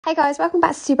Hey guys, welcome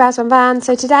back to Two Brows One Van.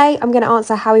 So today I'm going to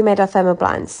answer how we made our thermal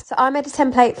blinds. So I made a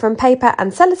template from paper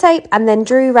and sellotape and then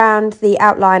drew around the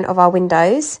outline of our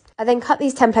windows. I then cut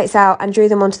these templates out and drew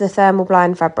them onto the thermal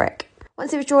blind fabric.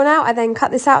 Once it was drawn out, I then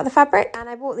cut this out of the fabric and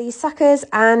I bought these suckers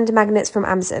and magnets from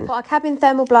Amazon. For our cabin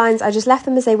thermal blinds, I just left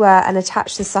them as they were and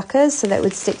attached the suckers so that it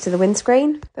would stick to the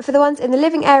windscreen. But for the ones in the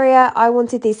living area, I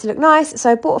wanted these to look nice, so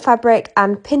I bought a fabric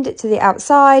and pinned it to the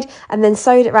outside and then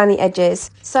sewed it around the edges.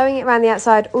 Sewing it around the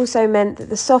outside also meant that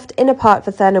the soft inner part of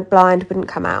the thermal blind wouldn't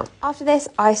come out. After this,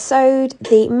 I sewed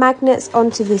the magnets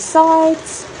onto the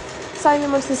sides. Sewing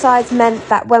them onto the sides meant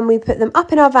that when we put them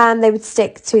up in our van, they would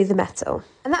stick to the metal.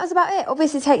 And that was about it.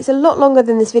 Obviously it takes a lot longer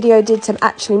than this video did to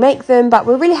actually make them, but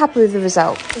we're really happy with the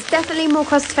result. It's definitely more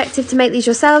cost effective to make these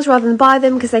yourselves rather than buy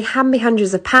them because they can be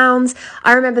hundreds of pounds.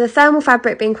 I remember the thermal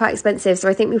fabric being quite expensive, so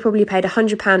I think we probably paid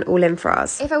 £100 all in for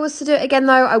ours. If I was to do it again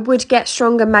though, I would get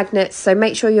stronger magnets, so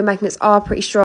make sure your magnets are pretty strong.